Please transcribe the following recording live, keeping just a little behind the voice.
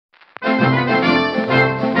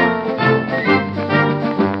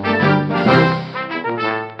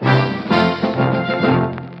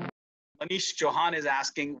Manish Chauhan is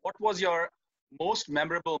asking, what was your most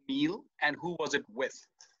memorable meal and who was it with?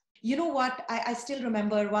 You know what? I still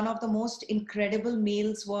remember one of the most incredible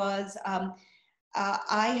meals was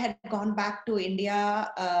I had gone back to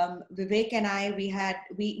India. Vivek and I,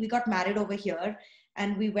 we got married over here,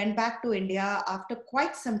 and we went back to India after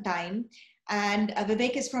quite some time. And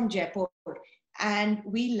Vivek is from Jaipur, and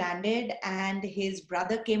we landed, and his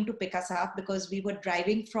brother came to pick us up because we were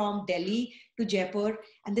driving from Delhi to Jaipur,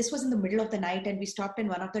 and this was in the middle of the night, and we stopped in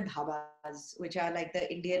one of the dhabas, which are like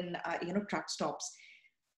the Indian, truck stops.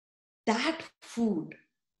 That food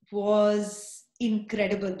was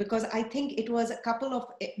incredible because I think it was a couple of,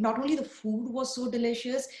 not only the food was so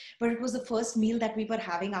delicious, but it was the first meal that we were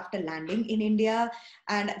having after landing in India,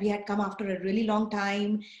 and we had come after a really long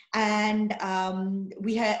time, and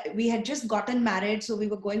we had just gotten married, so we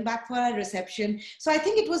were going back for our reception. So I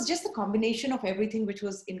think it was just a combination of everything which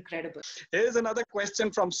was incredible. Here's another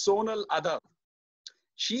question from Sonal Adab.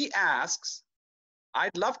 She asks,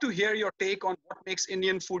 I'd love to hear your take on what makes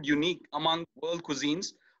Indian food unique among world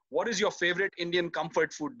cuisines. What is your favorite Indian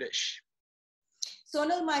comfort food dish?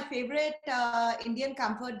 Sonal, my favorite Indian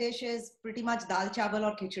comfort dish is pretty much dal chawal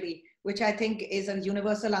or khichdi, which I think is a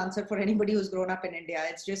universal answer for anybody who's grown up in India.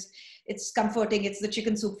 It's comforting. It's the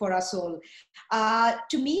chicken soup for our soul.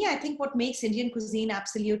 To me, I think what makes Indian cuisine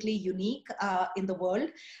absolutely unique in the world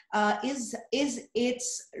is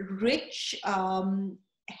its rich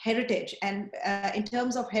heritage. And in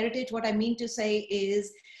terms of heritage, what I mean to say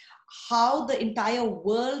is how the entire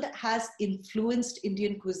world has influenced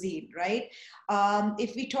Indian cuisine, right?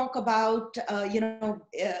 If we talk about,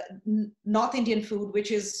 North Indian food,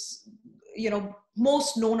 which is,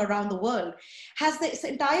 most known around the world, has this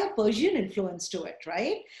entire Persian influence to it,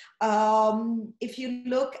 right? If you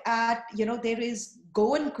look at, there is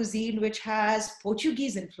Goan cuisine, which has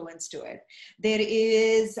Portuguese influence to it. There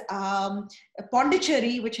is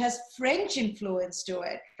Pondicherry, which has French influence to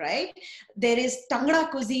it, right? There is Tangra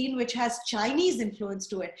cuisine, which has Chinese influence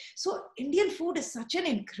to it. So Indian food is such an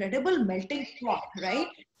incredible melting pot, right?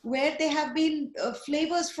 Where there have been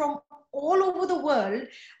flavors from all over the world,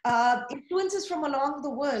 influences from along the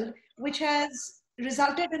world, which has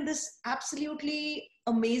resulted in this absolutely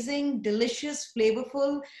amazing, delicious,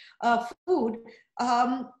 flavorful food,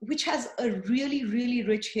 which has a really, really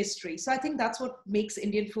rich history. So I think that's what makes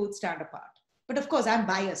Indian food stand apart. But of course, I'm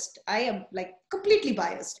biased. I am like completely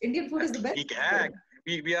biased. Indian food is the best.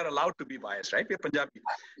 We are allowed to be biased, right? We're Punjabi.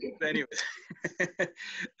 So anyways,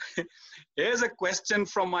 here's a question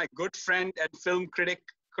from my good friend and film critic,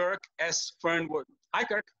 Kirk S. Fernwood. Hi,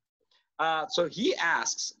 Kirk. So he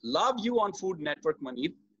asks, love you on Food Network,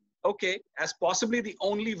 Maneet. Okay, as possibly the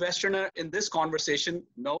only Westerner in this conversation,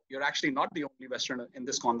 no, you're actually not the only Westerner in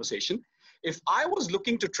this conversation. If I was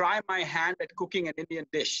looking to try my hand at cooking an Indian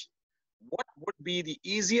dish, what would be the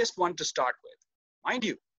easiest one to start with? Mind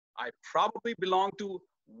you, I probably belong to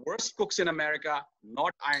worst cooks in America,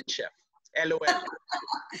 not Iron Chef. LOL.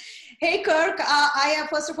 Hey, Kirk,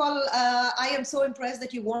 first of all, I am so impressed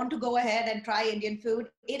that you want to go ahead and try Indian food.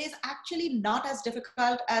 It is actually not as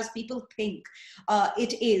difficult as people think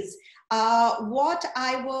it is. What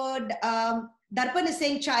I would, Darpan is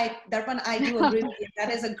saying chai. Darpan, I do agree with you. That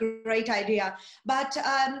is a great idea. But,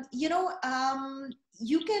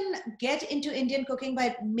 you can get into Indian cooking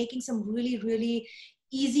by making some really, really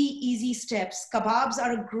easy steps. Kebabs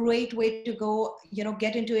are a great way to go,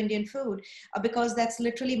 get into Indian food because that's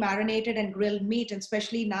literally marinated and grilled meat. And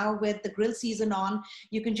especially now with the grill season on,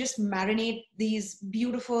 you can just marinate these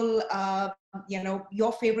beautiful,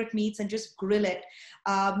 your favorite meats and just grill it.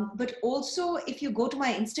 But also if you go to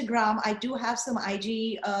my Instagram, I do have some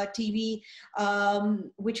IG TV,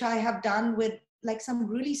 which I have done with like some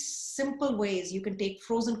really simple ways. You can take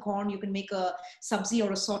frozen corn, you can make a sabzi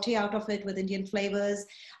or a saute out of it with Indian flavors.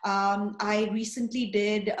 I recently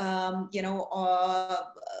did, on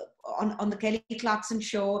the Kelly Clarkson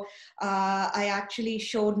show, I actually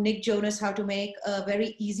showed Nick Jonas how to make a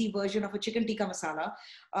very easy version of a chicken tikka masala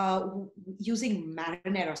using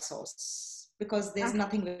marinara sauce, because there's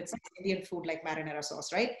nothing with Indian food like marinara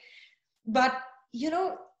sauce, right? But,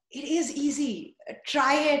 it is easy.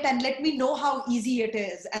 Try it and let me know how easy it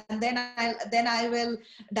is. And then I will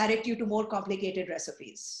direct you to more complicated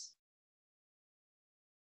recipes.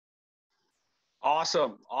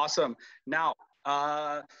 Awesome. Now,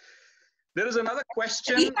 there is another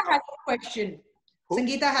question. Sangeeta has a question. Who?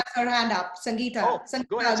 Sangeeta has her hand up. Sangeeta. Oh,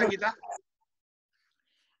 go ahead, Sangeeta.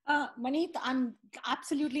 Maneet, I'm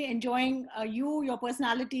absolutely enjoying your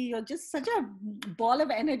personality. You're just such a ball of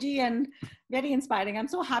energy and very inspiring. I'm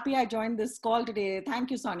so happy I joined this call today.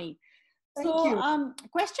 Thank you, Sonny. Thank you.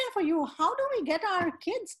 Question for you. How do we get our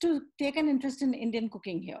kids to take an interest in Indian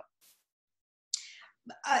cooking here?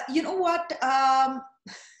 You know what?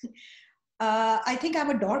 I think I'm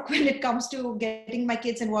a dork when it comes to getting my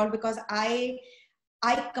kids involved, because I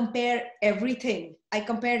compare everything. I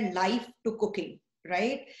compare life to cooking,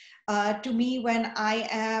 right? To me, when I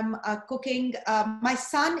am cooking, my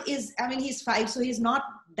son is, I mean, he's 5, so he's not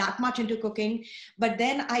that much into cooking. But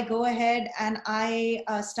then I go ahead and I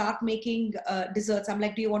start making desserts. I'm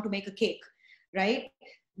like, do you want to make a cake, right?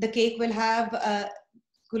 The cake will have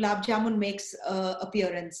gulab jamun makes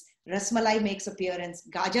appearance, rasmalai makes appearance,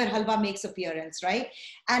 gajar halwa makes appearance, right?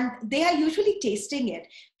 And they are usually tasting it.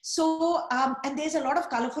 So, and there's a lot of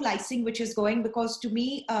colorful icing which is going, because to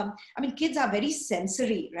me, I mean, kids are very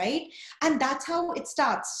sensory, right? And that's how it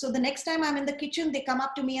starts. So the next time I'm in the kitchen, they come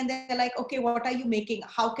up to me and they're like, okay, what are you making?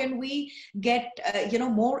 How can we get,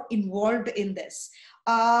 more involved in this?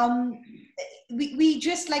 We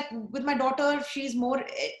just, like with my daughter, she's more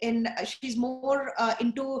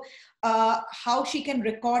into how she can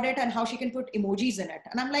record it and how she can put emojis in it.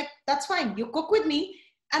 And I'm like, that's fine. You cook with me.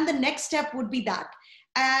 And the next step would be that.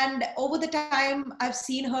 And over the time, I've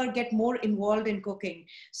seen her get more involved in cooking.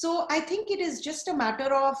 So I think it is just a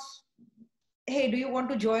matter of, hey, do you want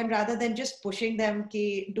to join, rather than just pushing them,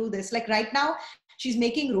 ki, do this. Like right now, she's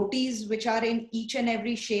making rotis, which are in each and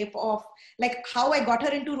every shape of, like how I got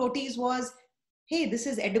her into rotis was, hey, this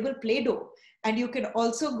is edible Play-Doh. And you can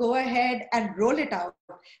also go ahead and roll it out.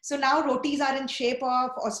 So now rotis are in shape of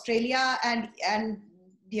Australia and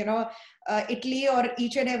Italy, or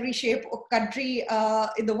each and every shape of country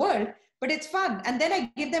in the world. But it's fun. And then I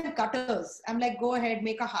give them cutters. I'm like, go ahead,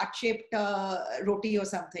 make a heart-shaped roti or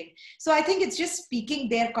something. So I think it's just speaking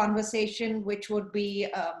their conversation, which would be,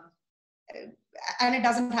 and it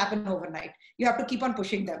doesn't happen overnight. You have to keep on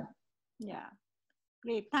pushing them. Yeah.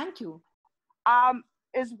 Great. Thank you.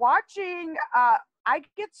 Is watching, I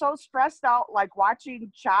get so stressed out, like watching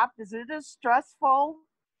Chopped. Is it as stressful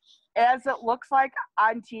as it looks like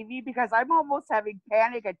on TV? Because I'm almost having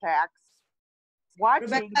panic attacks watching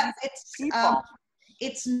Rebecca, these people.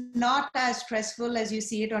 It's not as stressful as you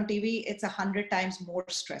see it on TV. It's 100 times more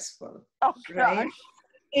stressful. Oh, right?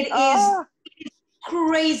 It is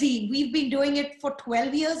crazy. We've been doing it for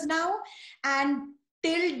 12 years now. And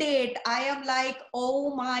till date, I am like,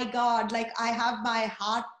 oh my God, like I have my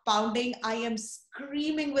heart pounding. I am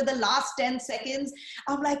screaming with the last 10 seconds.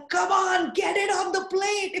 I'm like, come on, get it on the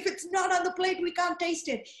plate. If it's not on the plate, we can't taste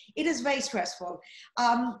it. It is very stressful.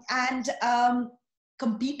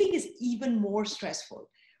 Competing is even more stressful,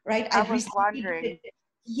 right? I was wondering.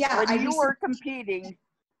 Yeah. When you were competing,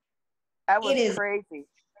 that was crazy.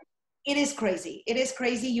 It is crazy. It is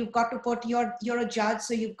crazy. You've got to put, you're a judge,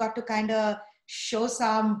 so you've got to kind of show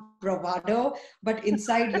some bravado, but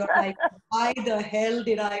inside you're like, why the hell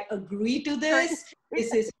did I agree to this?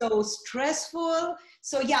 This is so stressful.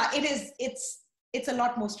 So yeah, it's a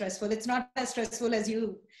lot more stressful. It's not as stressful as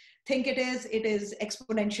you think it is. It is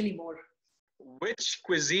exponentially more. Which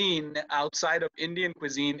cuisine outside of Indian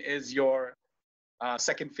cuisine is your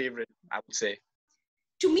second favorite, I would say?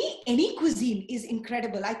 To me, any cuisine is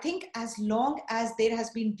incredible. I think as long as there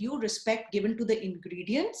has been due respect given to the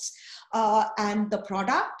ingredients and the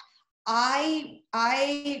product,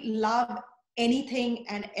 I love anything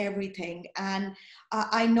and everything. And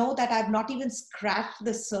I know that I've not even scratched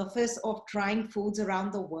the surface of trying foods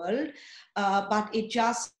around the world, but it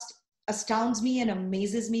just astounds me and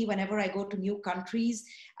amazes me whenever I go to new countries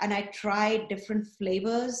and I try different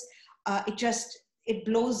flavors. It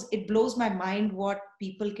blows my mind what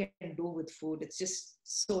people can do with food. It's just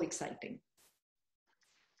so exciting.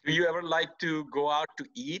 Do you ever like to go out to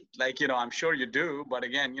eat? Like, I'm sure you do, but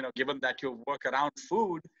again, given that you work around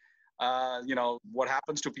food, what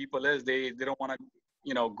happens to people is they don't want to,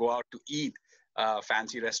 go out to eat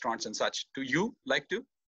fancy restaurants and such. Do you like to?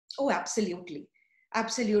 Oh, absolutely.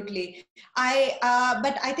 Absolutely.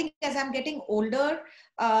 But I think as I'm getting older,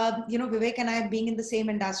 Vivek and I being in the same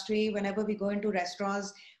industry, whenever we go into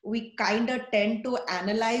restaurants, we kind of tend to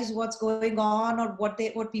analyze what's going on, or what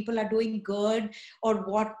people are doing good, or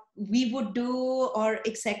what we would do, or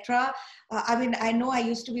etc. I know when I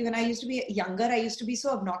used to be younger, I used to be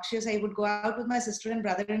so obnoxious. I would go out with my sister and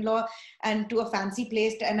brother-in-law and to a fancy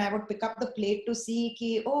place, and I would pick up the plate to see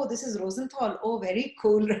ki, oh, this is Rosenthal. Oh, very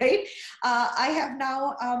cool, right?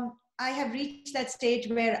 I have reached that stage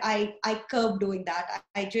where I curb doing that.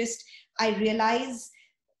 I realize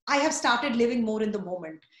I have started living more in the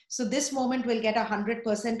moment. So this moment will get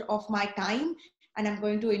 100% of my time, and I'm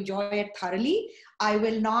going to enjoy it thoroughly. I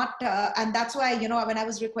will not, and that's why, when I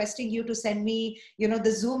was requesting you to send me,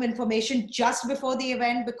 the Zoom information just before the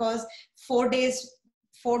event, because 4 days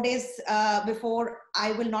before,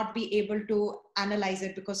 I will not be able to analyze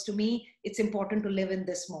it, because to me, it's important to live in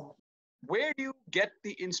this moment. Where do you get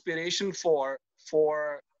the inspiration for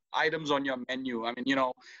items on your menu? I mean,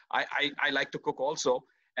 I like to cook also,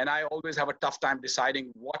 and I always have a tough time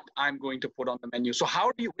deciding what I'm going to put on the menu. So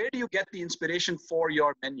where do you get the inspiration for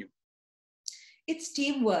your menu? It's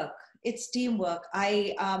teamwork.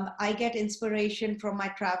 I get inspiration from my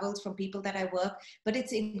travels, from people that I work, but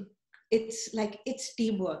it's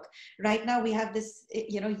teamwork. Right now we have this,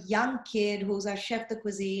 young kid who's our chef de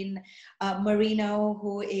cuisine, Marino,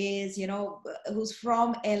 who's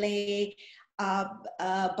from LA.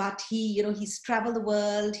 But he's traveled the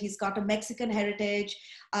world. He's got a Mexican heritage,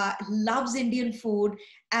 loves Indian food,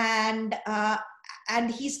 and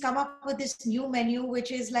he's come up with this new menu,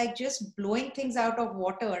 which is like just blowing things out of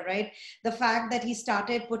water, right? The fact that he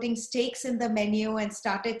started putting steaks in the menu and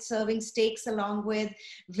started serving steaks along with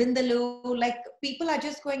vindaloo, like people are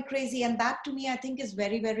just going crazy. And that to me, I think is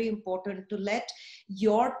very, very important, to let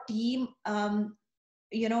your team,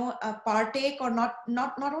 partake, or not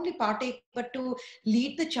only partake, but to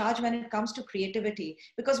lead the charge when it comes to creativity.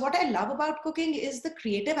 Because what I love about cooking is the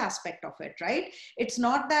creative aspect of it, right? It's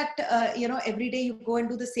not that, every day you go and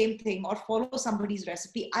do the same thing or follow somebody's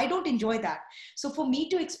recipe. I don't enjoy that. So for me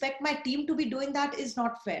to expect my team to be doing that is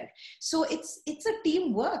not fair. So it's a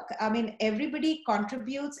teamwork. I mean, everybody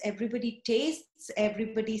contributes, everybody tastes,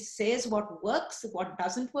 everybody says what works, what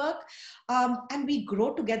doesn't work. And we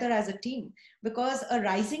grow together as a team, because a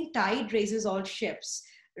rising tide raises all ships,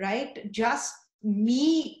 right? Just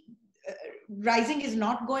me rising is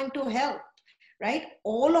not going to help, right?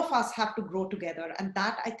 All of us have to grow together. And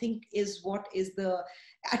that, I think, is what is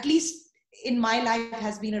at least in my life,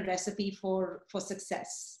 has been a recipe for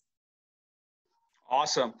success.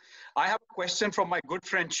 Awesome. I have a question from my good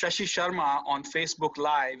friend Shashi Sharma on Facebook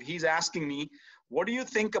Live. He's asking me, what do you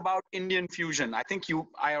think about Indian fusion? I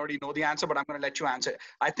already know the answer, but I'm going to let you answer.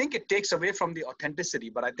 I think it takes away from the authenticity,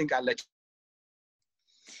 but I think I'll let you.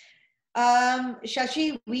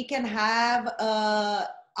 Shashi, we can have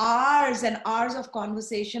hours and hours of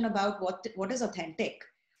conversation about what is authentic.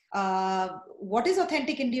 What is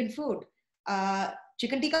authentic Indian food?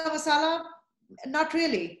 Chicken tikka masala? Not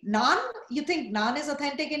really. Naan? You think naan is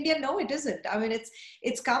authentic Indian? No, it isn't. I mean, it's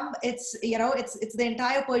the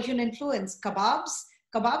entire Persian influence. Kebabs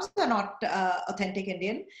are not authentic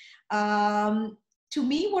Indian. To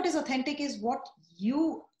me, what is authentic is what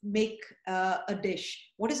you make a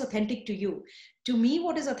dish. What is authentic to you? To me,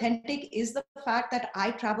 what is authentic is the fact that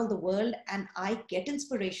I travel the world and I get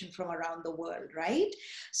inspiration from around the world, right?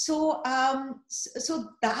 So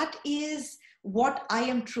that is what I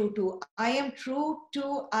am true to. I am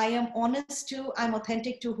honest to, I'm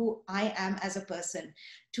authentic to who I am as a person.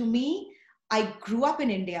 To me, I grew up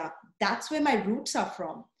in India. That's where my roots are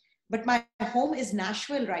from. But my home is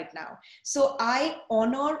Nashville right now. So I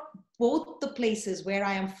honor both the places where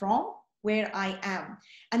I am from, where I am.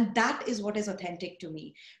 And that is what is authentic to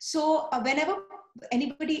me. So whenever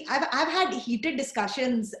anybody, I've had heated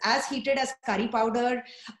discussions, as heated as curry powder,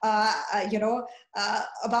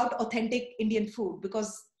 about authentic Indian food,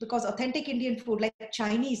 because authentic Indian food, like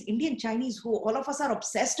Indian Chinese, who all of us are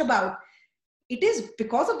obsessed about, it is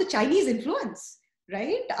because of the Chinese influence,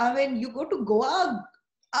 right? I mean, you go to Goa,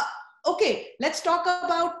 okay, let's talk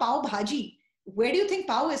about pav bhaji. Where do you think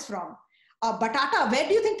pav is from? Batata, where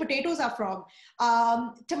do you think potatoes are from?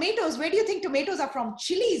 Tomatoes, where do you think tomatoes are from?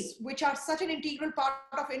 Chilies, which are such an integral part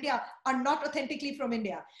of India, are not authentically from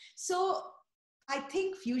India. So I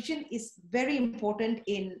think fusion is very important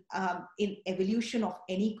in evolution of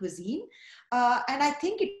any cuisine. And I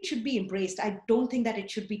think it should be embraced. I don't think that it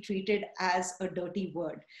should be treated as a dirty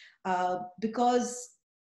word, because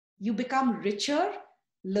you become richer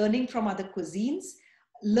learning from other cuisines,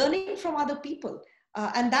 learning from other people.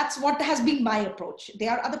 And that's what has been my approach.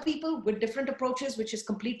 There are other people with different approaches, which is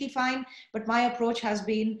completely fine. But my approach has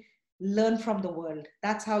been learn from the world.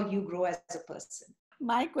 That's how you grow as a person.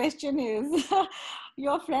 My question is,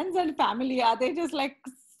 your friends and family, are they just like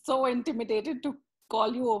so intimidated to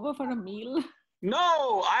call you over for a meal?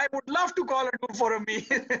 No, I would love to call her for a meal.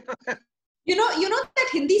 You know that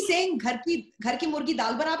Hindi saying, "Ghar ki murgi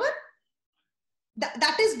dal barabar"?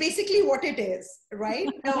 That is basically what it is, right?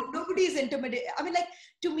 No, nobody is intimidated. I mean, like,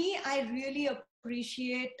 to me, I really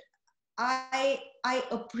appreciate, I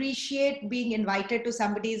appreciate being invited to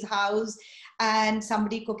somebody's house and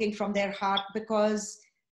somebody cooking from their heart, because,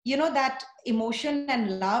 that emotion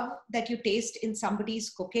and love that you taste in somebody's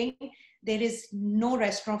cooking, there is no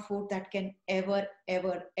restaurant food that can ever,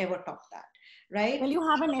 ever, ever top that, right? Well, you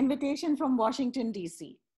have an invitation from Washington,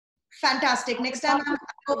 D.C. Fantastic. Next time I'm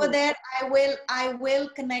over there, I will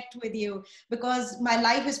connect with you, because my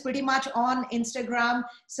life is pretty much on Instagram.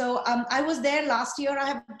 So I was there last year. I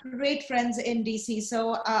have great friends in DC.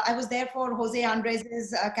 So I was there for Jose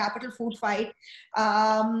Andres's Capital Food Fight.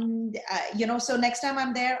 So next time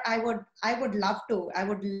I'm there, I would love to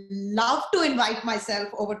invite myself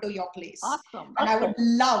over to your place. Awesome. And I would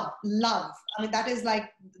love. I mean, that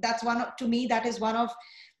is one of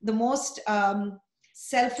the most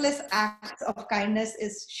selfless acts of kindness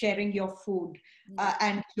is sharing your food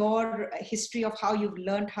and your history of how you've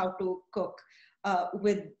learned how to cook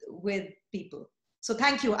with people. So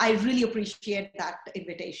thank you. I really appreciate that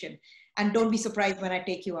invitation. And don't be surprised when I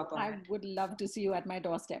take you up on it. I would love to see you at my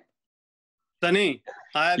doorstep. Sonny,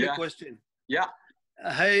 I have a question. Yeah.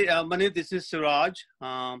 Hey, Maneet, this is Siraj.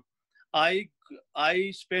 I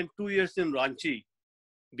spent 2 years in Ranchi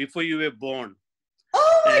before you were born.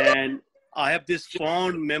 Oh my God. And I have these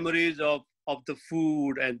fond memories of the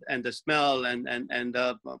food and the smell and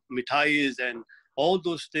the mithais and all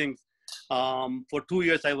those things. For 2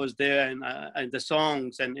 years I was there, and the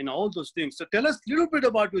songs and all those things. So tell us a little bit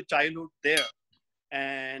about your childhood there,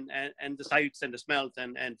 and the sights and the smells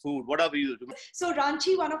and food, whatever you do. So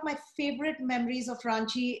Ranchi, one of my favorite memories of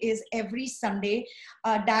Ranchi is every Sunday,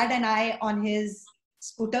 Dad and I on his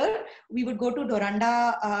scooter, we would go to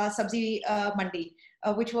Doranda Sabzi Mandi.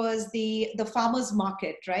 Which was the farmer's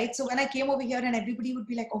market, right? So when I came over here and everybody would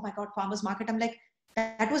be like, oh my God, farmer's market. I'm like,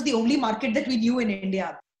 that was the only market that we knew in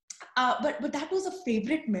India. But that was a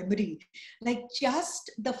favorite memory. Like just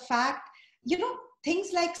the fact,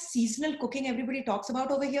 things like seasonal cooking everybody talks about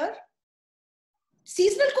over here.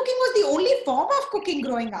 Seasonal cooking was the only form of cooking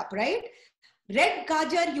growing up, right? Red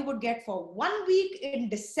gajar you would get for 1 week in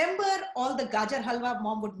December. All the gajar halwa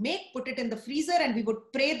mom would make, put it in the freezer, and we would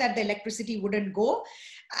pray that the electricity wouldn't go.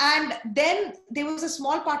 And then there was a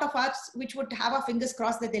small part of us which would have our fingers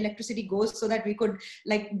crossed that the electricity goes so that we could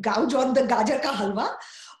like gouge on the gajar ka halwa.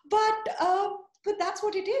 But that's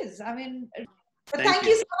what it is. I mean, but thank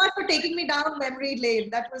you so much for taking me down memory lane.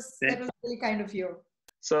 That was really kind of you.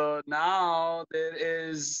 So now there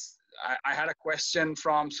is, I had a question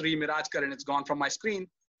from Sri Mirajkar and it's gone from my screen.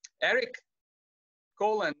 Eric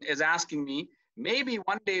Colin is asking me, maybe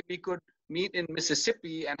one day we could meet in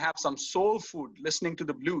Mississippi and have some soul food, listening to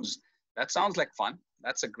the blues. That sounds like fun.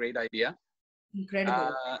 That's a great idea.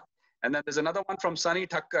 Incredible. And then there's another one from Sonny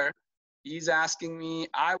Thakkar. He's asking me,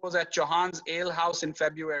 I was at Chauhan's Ale House in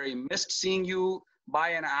February, missed seeing you by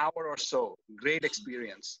an hour or so. Great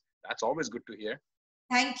experience. That's always good to hear.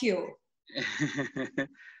 Thank you.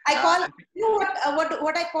 I call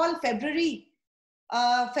what I call February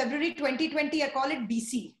 2020. I call it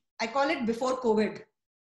BC. I call it before COVID.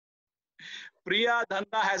 Priya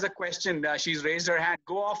Dhanda has a question. She's raised her hand.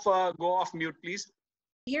 Go off mute, please.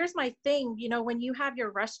 Here's my thing. When you have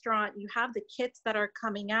your restaurant, you have the kits that are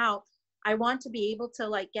coming out. I want to be able to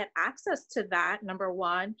like get access to that, number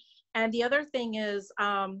one. And the other thing is,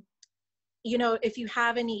 if you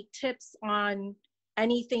have any tips on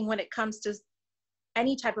anything when it comes to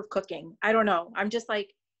any type of cooking. I don't know. I'm just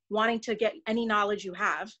like wanting to get any knowledge you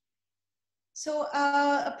have. So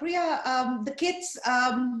Priya, the kits,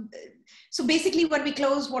 so basically when we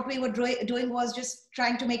closed, what we were doing was just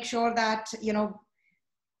trying to make sure that,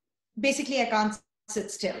 basically I can't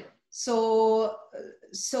sit still. So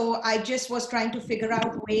I just was trying to figure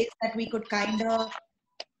out ways that we could kind of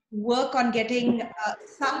work on getting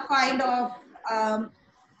some kind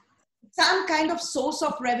of source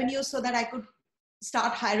of revenue so that I could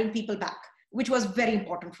start hiring people back, which was very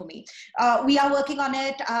important for me. We are working on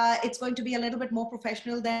it. It's going to be a little bit more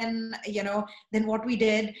professional than what we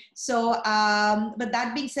did. So, but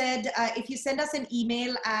that being said, if you send us an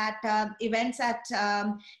email at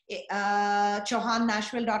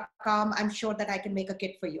events@chauhannashville.com, I'm sure that I can make a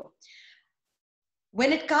kit for you.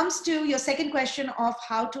 When it comes to your second question of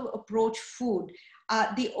how to approach food,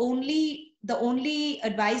 the only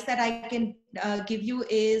advice that I can give you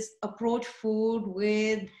is approach food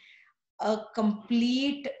with a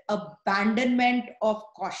complete abandonment of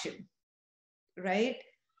caution, right?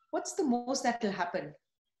 What's the most that will happen?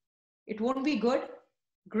 It won't be good.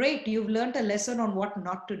 Great, you've learned a lesson on what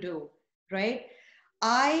not to do, right?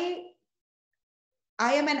 I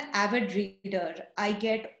am an avid reader. I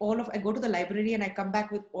go to the library and I come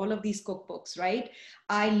back with all of these cookbooks, right?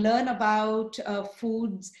 I learn about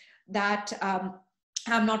foods that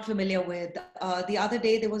I'm not familiar with. The other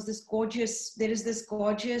day, there is this gorgeous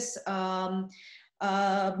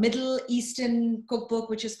Middle Eastern cookbook,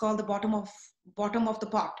 which is called The Bottom of the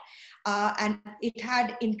Pot. And it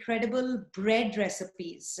had incredible bread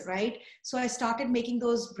recipes, right? So I started making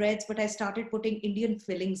those breads, but I started putting Indian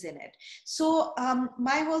fillings in it. So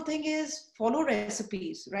my whole thing is follow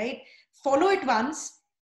recipes, right? Follow it once,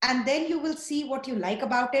 and then you will see what you like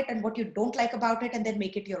about it and what you don't like about it, and then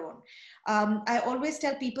make it your own. I always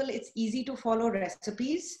tell people it's easy to follow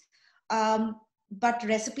recipes, but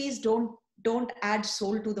recipes don't add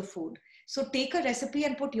soul to the food. So take a recipe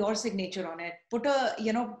and put your signature on it. Put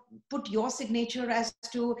your signature as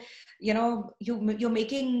to, you're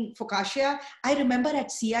making focaccia. I remember at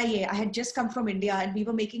CIA, I had just come from India and we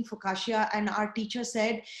were making focaccia, and our teacher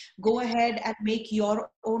said, go ahead and make your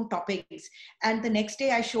own toppings. And the next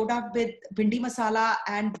day I showed up with bhindi masala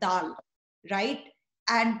and dal, right?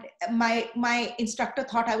 And my instructor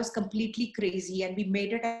thought I was completely crazy, and we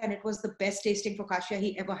made it, and it was the best tasting focaccia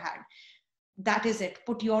he ever had. That is it.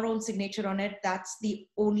 Put your own signature on it. That's the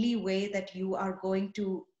only way that you are going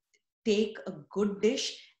to take a good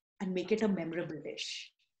dish and make it a memorable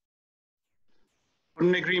dish.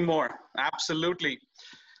 Couldn't agree more. Absolutely.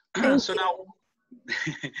 So now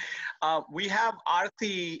we have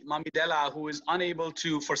Aarti Mamidela, who is unable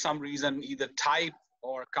to, for some reason, either type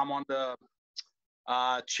or come on the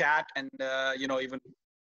chat and even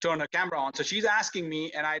turn her camera on. So she's asking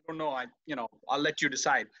me, and I don't know. I'll let you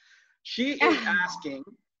decide. She is asking,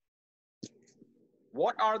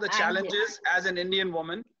 what are the challenges as an Indian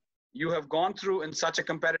woman you have gone through in such a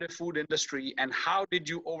competitive food industry, and how did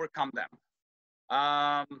you overcome them?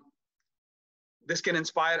 This can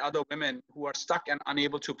inspire other women who are stuck and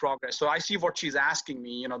unable to progress. So I see what she's asking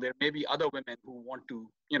me. There may be other women who want to,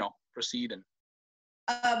 proceed.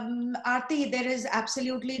 And Aarti, there is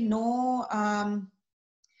absolutely no.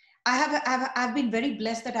 I've been very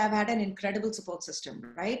blessed that I've had an incredible support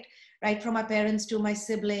system, right? Right from my parents to my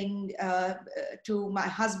sibling, to my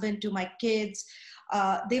husband, to my kids.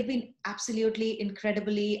 They've been absolutely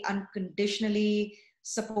incredibly, unconditionally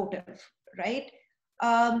supportive, right?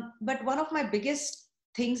 But one of my biggest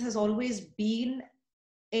things has always been,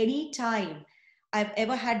 anytime I've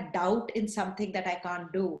ever had doubt in something that I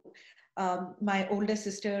can't do. My older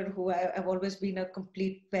sister, who I've always been a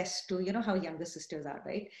complete pest to, how younger sisters are,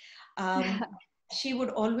 right? She would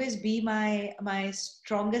always be my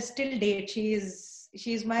strongest till date.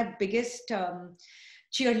 She's my biggest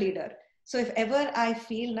cheerleader. So if ever I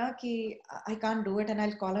feel ki I can't do it, and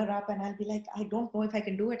I'll call her up and I'll be like, I don't know if I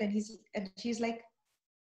can do it, and she's like,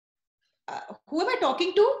 who am I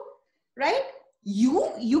talking to, right?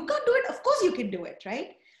 You can't do it. Of course you can do it,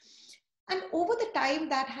 right? And over the time,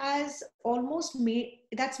 that's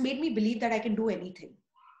made me believe that I can do anything,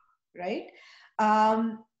 right?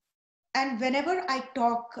 And whenever I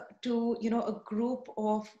talk to, a group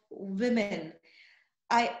of women,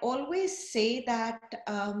 I always say that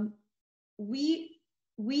we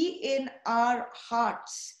in our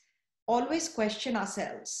hearts always question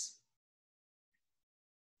ourselves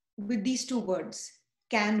with these two words,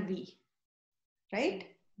 can we,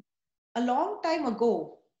 right? A long time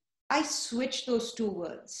ago, I switched those two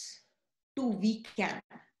words to we can,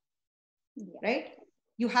 right?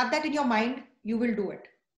 You have that in your mind, you will do it.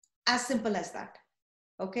 As simple as that,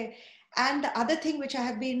 okay? And the other thing which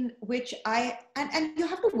and you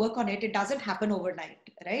have to work on it. It doesn't happen overnight,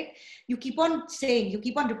 right? You keep on saying, you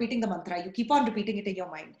keep on repeating the mantra, you keep on repeating it in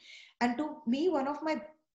your mind. And to me, one of my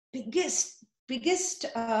biggest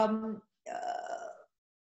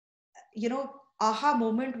aha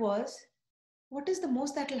moment was, what is the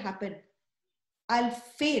most that will happen? I'll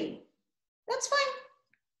fail. That's fine.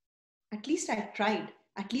 At least I tried.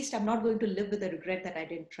 At least I'm not going to live with the regret that I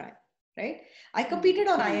didn't try, right? I competed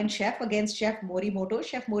on Iron Chef against Chef Morimoto.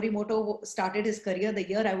 Chef Morimoto started his career the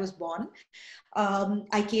year I was born.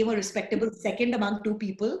 I came a respectable second among two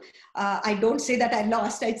people. I don't say that I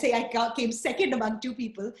lost. I'd say I came second among two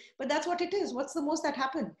people, but that's what it is. What's the most that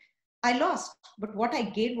happened? I lost, but what I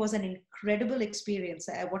gained was an incredible experience.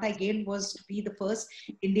 What I gained was to be the first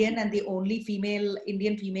Indian and the only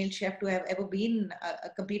Indian female chef to have ever been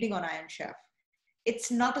competing on Iron Chef. It's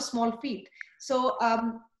not a small feat. So,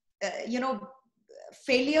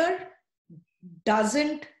 failure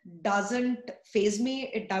doesn't faze me.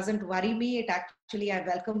 It doesn't worry me. I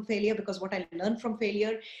welcome failure, because what I learn from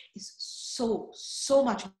failure is so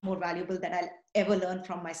much more valuable than I'll ever learn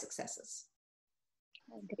from my successes.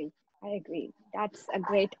 I agree. That's a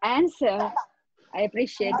great answer. I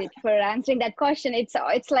appreciate it for answering that question. It's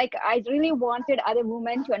like I really wanted other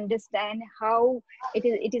women to understand how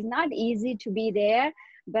it is not easy to be there,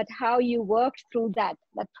 but how you worked through that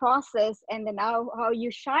process, and then how you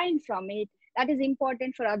shine from it. That is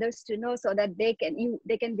important for others to know, so that they can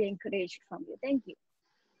be encouraged from you. Thank you.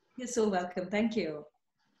 You're so welcome. Thank you.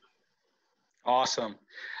 Awesome.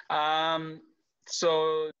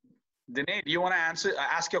 So, Dinesh, do you want to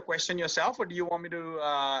ask your question yourself, or do you want me to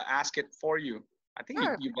ask it for you? I think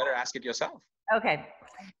Sure. you better ask it yourself. Okay.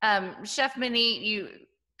 Chef Maneet, you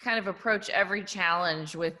kind of approach every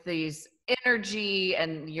challenge with these energy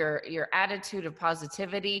and your attitude of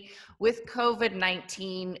positivity. With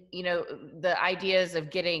COVID-19, you know, the ideas of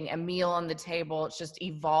getting a meal on the table, it's just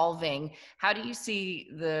evolving. How do you see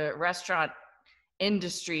the restaurant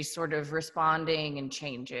industry sort of responding and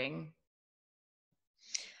changing?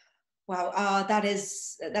 Wow,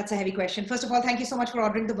 that's a heavy question. First of all, thank you so much for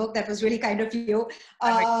ordering the book. That was really kind of you.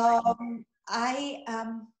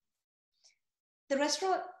 The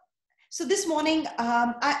restaurant. So this morning,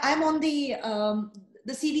 I'm on the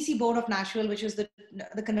CDC board of Nashville, which is the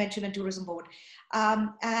Convention and Tourism Board. There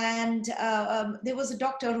was a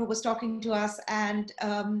doctor who was talking to us, and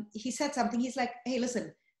he said something. He's like, "Hey,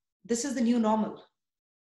 listen, this is the new normal.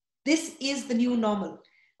 This is the new normal."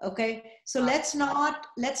 Okay, so let's not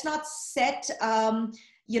set.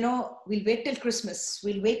 We'll wait till Christmas.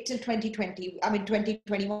 We'll wait till 2020.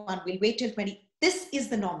 2021. We'll wait till 20. This is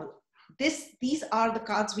the normal. These are the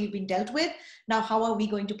cards we've been dealt with. Now, how are we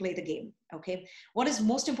going to play the game? Okay. What is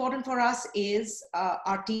most important for us is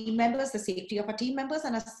our team members, the safety of our team members,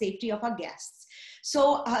 and the safety of our guests.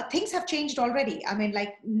 So things have changed already. I mean,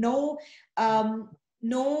 like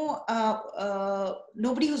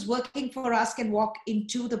nobody who's working for us can walk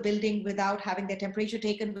into the building without having their temperature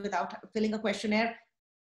taken, without filling a questionnaire.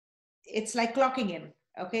 It's like clocking in.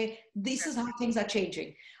 Okay, this is how things are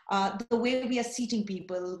changing. The way we are seating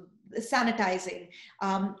people, sanitizing.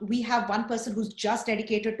 We have one person who's just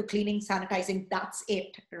dedicated to cleaning, sanitizing. That's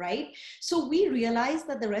it, right? So we realize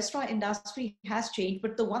that the restaurant industry has changed.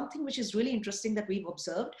 But the one thing which is really interesting that we've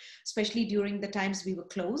observed, especially during the times we were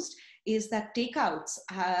closed, is that takeouts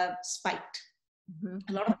have spiked.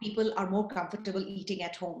 A lot of people are more comfortable eating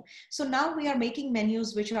at home. So now we are making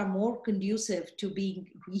menus which are more conducive to being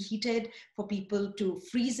reheated, for people to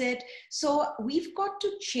freeze it. So we've got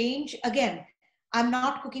to change. Again, I'm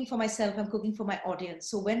not cooking for myself, I'm cooking for my audience.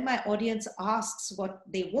 So when my audience asks what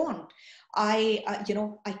they want, I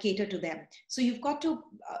cater to them. So you've got to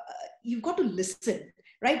listen,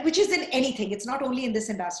 right? Which is in anything. It's not only in this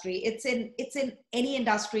industry. It's in any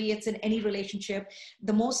industry. It's in any relationship.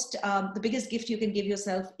 The biggest gift you can give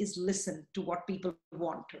yourself is listen to what people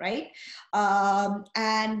want, right?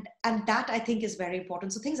 And that, I think, is very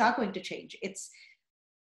important. So things are going to change.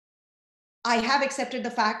 I have accepted the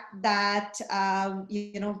fact that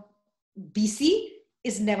BC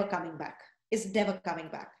is never coming back. It's never coming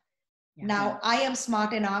back. Yeah. Now I am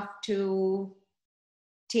smart enough to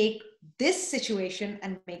take this situation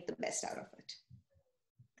and make the best out of it.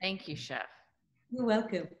 Thank you, Chef. You're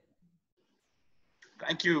welcome.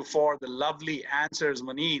 Thank you for the lovely answers,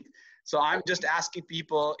 Maneet. So I'm just asking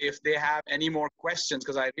people if they have any more questions,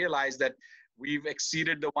 because I realize that we've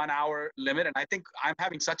exceeded the 1 hour limit, and I think I'm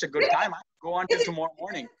having such a good time. I go on till tomorrow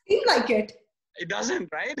morning. Seems like it. It doesn't,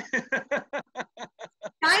 right?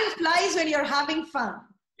 Time flies when you're having fun.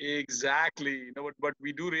 Exactly. But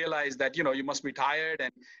we do realize that, you must be tired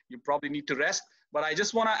and you probably need to rest. But I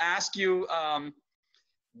just want to ask you,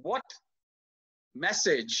 what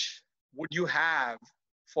message would you have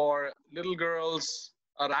for little girls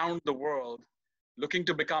around the world looking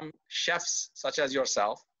to become chefs such as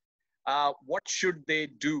yourself? What should they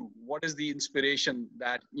do? What is the inspiration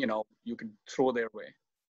that, you can throw their way?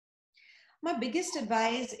 My biggest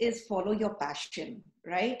advice is follow your passion,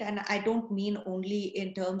 right? And I don't mean only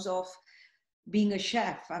in terms of being a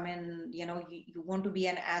chef. I mean, you want to be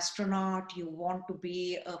an astronaut, you want to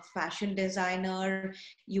be a fashion designer,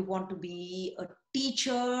 you want to be a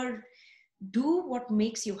teacher. Do what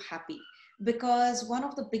makes you happy. Because one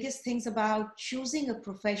of the biggest things about choosing a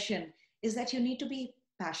profession is that you need to be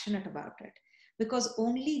passionate about it. Because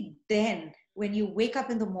only then, when you wake up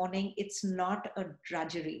in the morning, it's not a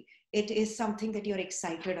drudgery. It is something that you're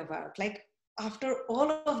excited about. Like after all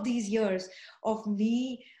of these years of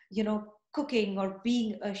me, cooking or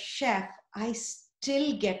being a chef, I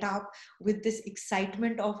still get up with this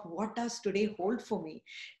excitement of what does today hold for me?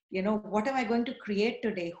 What am I going to create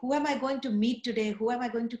today? Who am I going to meet today? Who am I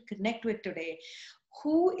going to connect with today?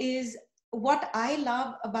 What I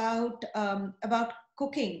love about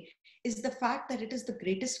cooking is the fact that it is the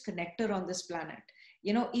greatest connector on this planet.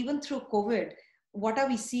 Even through COVID, what are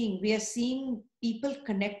we seeing? We are seeing people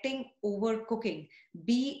connecting over cooking,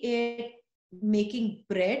 be it making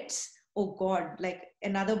breads. Oh God, like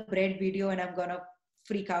another bread video and I'm gonna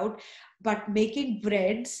freak out, but making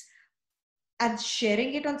breads and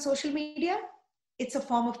sharing it on social media, it's a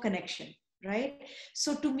form of connection. right?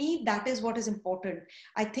 So to me, that is what is important.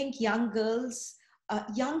 I think young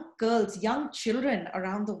children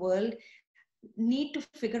around the world need to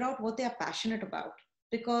figure out what they are passionate about,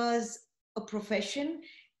 because a profession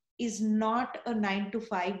is not a 9 to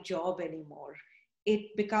 5 job anymore.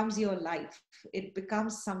 It becomes your life. It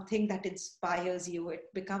becomes something that inspires you.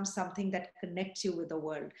 It becomes something that connects you with the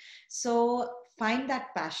world. So find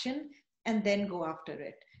that passion and then go after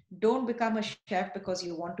it. Don't become a chef because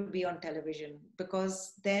you want to be on television,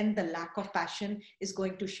 because then the lack of passion is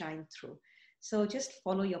going to shine through. So just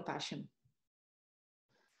follow your passion.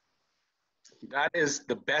 That is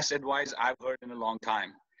the best advice I've heard in a long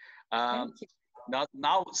time. Um,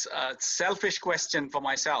 now, selfish question for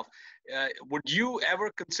myself. Would you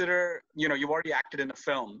ever consider, you've already acted in a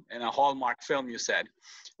film, in a Hallmark film, you said.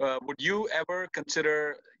 Would you ever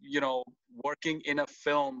consider, working in a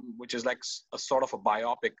film which is like a sort of a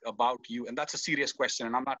biopic about you? And that's a serious question.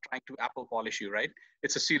 And I'm not trying to apple polish you, right?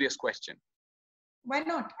 It's a serious question. Why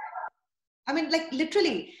not? I mean, like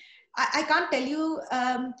literally, I can't tell you.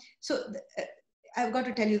 I've got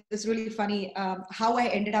to tell you this really funny, how I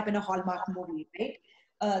ended up in a Hallmark movie, right?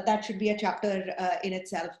 That should be a chapter in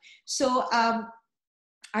itself. So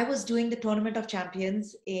I was doing the Tournament of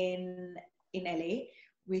Champions in LA,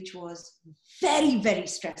 which was very, very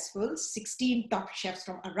stressful. 16 top chefs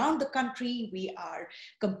from around the country. We are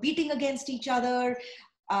competing against each other.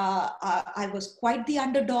 I was quite the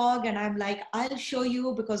underdog, and I'm like, I'll show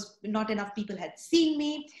you, because not enough people had seen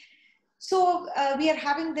me. So we are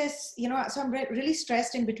having this, so I'm really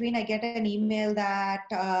stressed. In between, I get an email that,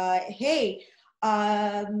 hey,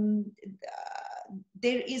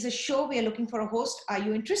 there is a show, we are looking for a host. Are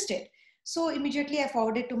you interested? So immediately I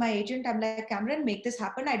forwarded to my agent. I'm like, Cameron, make this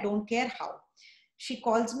happen. I don't care how. She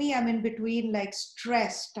calls me, I'm in between, like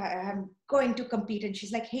stressed. I'm going to compete. And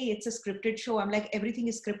she's like, hey, it's a scripted show. I'm like, everything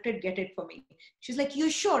is scripted. Get it for me. She's like,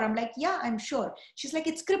 you sure? I'm like, yeah, I'm sure. She's like,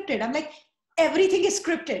 it's scripted. I'm like, everything is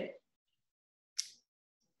scripted.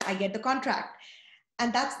 I get the contract.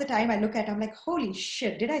 And that's the time I look at, I'm like, holy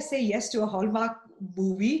shit, did I say yes to a Hallmark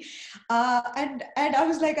movie? And I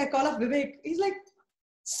was like, I call up Vivek. He's like,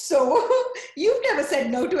 so you've never said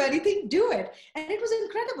no to anything, do it. And it was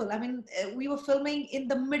incredible. I mean, we were filming in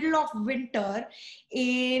the middle of winter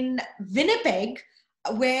in Winnipeg,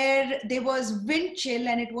 where there was wind chill,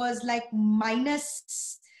 and it was like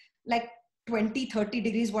minus like 20, 30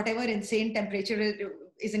 degrees, whatever insane temperature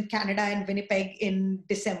is in Canada and Winnipeg in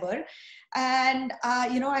December. And,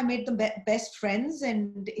 I made the best friends,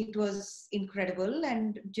 and it was incredible,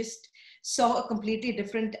 and just saw a completely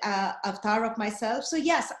different avatar of myself. So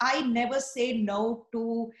yes, I never say no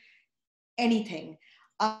to anything,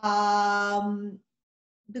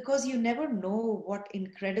 because you never know what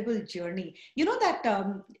incredible journey. You know that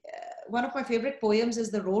one of my favorite poems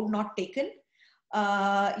is The Road Not Taken.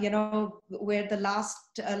 Where the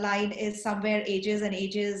last line is, somewhere ages and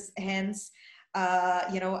ages hence,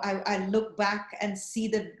 I look back and see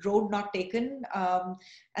the road not taken.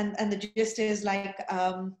 And the gist is like,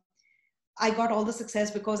 I got all the success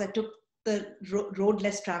because I took the road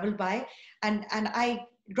less traveled by. And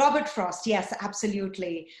Robert Frost, yes,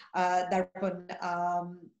 absolutely. Darpan,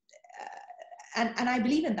 and I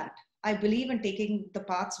believe in that. I believe in taking the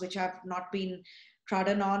paths which have not been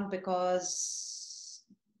trodden on, because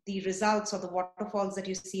the results or the waterfalls that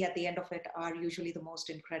you see at the end of it are usually the most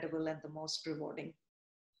incredible and the most rewarding.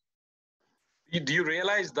 Do you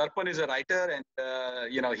realize Darpan is a writer, and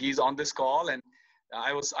he's on this call, and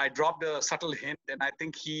I dropped a subtle hint, and I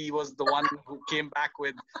think he was the one who came back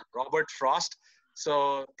with Robert Frost.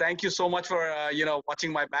 So thank you so much for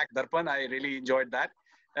watching my back, Darpan. I really enjoyed that,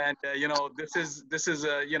 and this is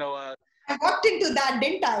I walked into that,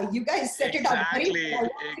 didn't I? You guys set it up very well.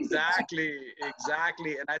 Exactly.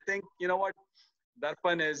 And I think, you know what,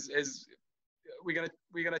 Darpan is we're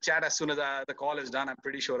gonna chat as soon as the call is done. I'm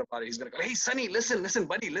pretty sure about it. He's gonna go, hey, Sonny, listen,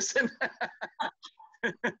 buddy, listen.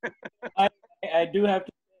 I do have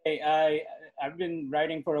to say, I've been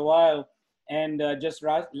writing for a while, and just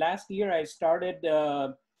last year I started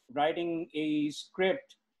writing a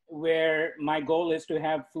script where my goal is to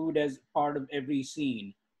have food as part of every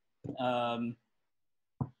scene.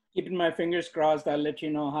 Keeping my fingers crossed, I'll let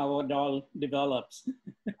you know how it all develops.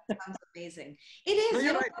 Sounds amazing. It is,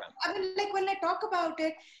 right. I mean, like when I talk about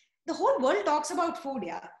it, the whole world talks about food,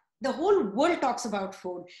 yeah. The whole world talks about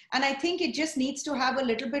food. And I think it just needs to have a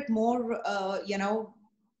little bit more,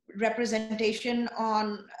 representation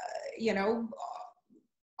on,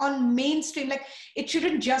 on mainstream. Like it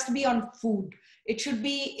shouldn't just be on food. It should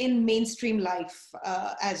be in mainstream life,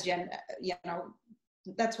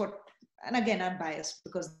 that's what, and again, I'm biased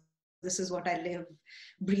because this is what I live,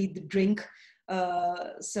 breathe, drink.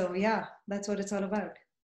 So yeah, that's what it's all about.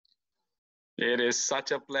 It is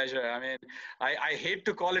such a pleasure. I mean, I hate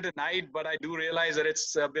to call it a night, but I do realize that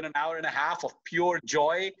it's been an hour and a half of pure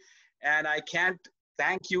joy. And I can't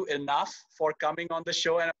thank you enough for coming on the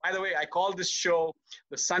show. And by the way, I call this show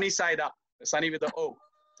the Sunny Side Up, the Sunny with the O.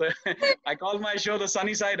 So I call my show the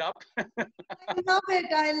Sunny Side Up. I love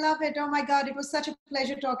it. I love it. Oh my God, it was such a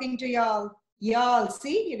pleasure talking to y'all. Y'all,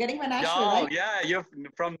 see, you're getting my Nashville, Y'all, right? yeah, you're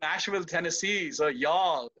from Nashville, Tennessee. So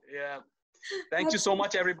y'all, yeah. Thank you so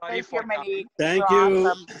much, everybody, for coming. Thank You're you.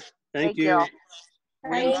 awesome. Thank you.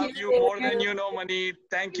 We love you more than you know, Maneet.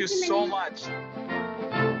 Thank you so much.